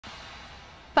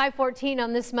5:14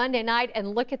 on this Monday night,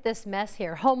 and look at this mess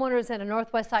here. Homeowners in a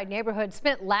Northwest Side neighborhood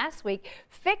spent last week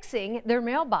fixing their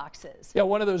mailboxes. Yeah,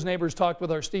 one of those neighbors talked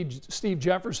with our Steve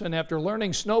Jefferson after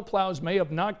learning snowplows may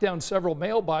have knocked down several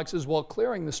mailboxes while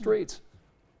clearing the streets.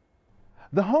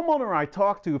 The homeowner I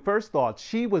talked to first thought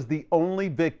she was the only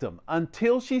victim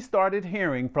until she started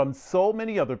hearing from so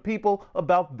many other people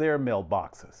about their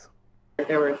mailboxes.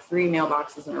 There were 3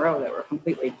 mailboxes in a row that were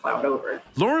completely plowed over.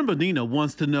 Lauren Bonina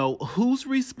wants to know who's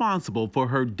responsible for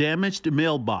her damaged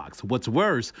mailbox. What's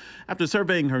worse, after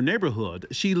surveying her neighborhood,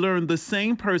 she learned the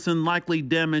same person likely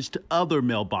damaged other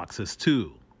mailboxes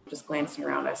too. Just glancing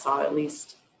around, I saw at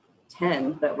least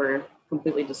 10 that were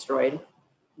completely destroyed.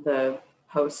 The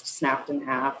post snapped in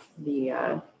half,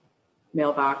 the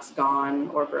mailbox gone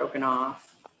or broken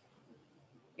off.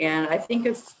 And I think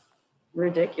it's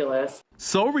ridiculous.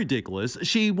 So ridiculous,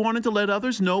 she wanted to let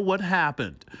others know what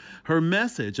happened. Her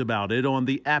message about it on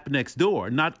the app next door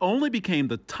not only became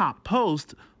the top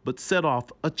post, but set off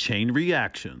a chain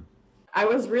reaction. I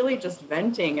was really just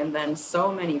venting, and then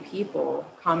so many people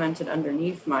commented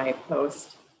underneath my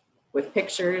post with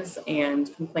pictures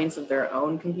and complaints of their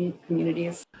own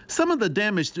communities. Some of the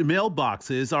damaged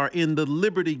mailboxes are in the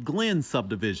Liberty Glen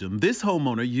subdivision. This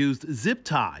homeowner used zip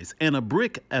ties and a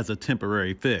brick as a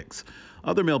temporary fix.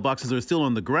 Other mailboxes are still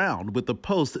on the ground with the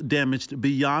post damaged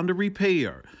beyond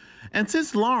repair. And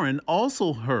since Lauren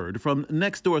also heard from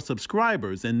next-door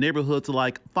subscribers in neighborhoods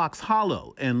like Fox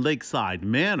Hollow and Lakeside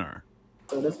Manor.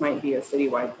 So this might be a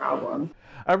citywide problem.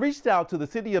 I reached out to the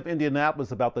city of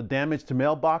Indianapolis about the damage to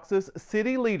mailboxes.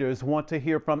 City leaders want to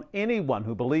hear from anyone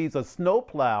who believes a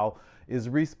snowplow is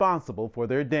responsible for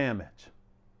their damage.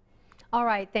 All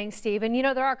right, thanks, Steve. And you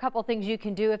know, there are a couple things you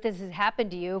can do if this has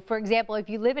happened to you. For example, if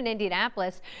you live in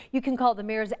Indianapolis, you can call the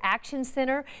Mayor's Action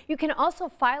Center. You can also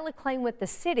file a claim with the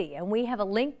city, and we have a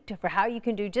link for how you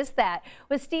can do just that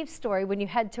with Steve's story when you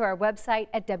head to our website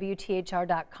at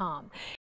WTHR.com.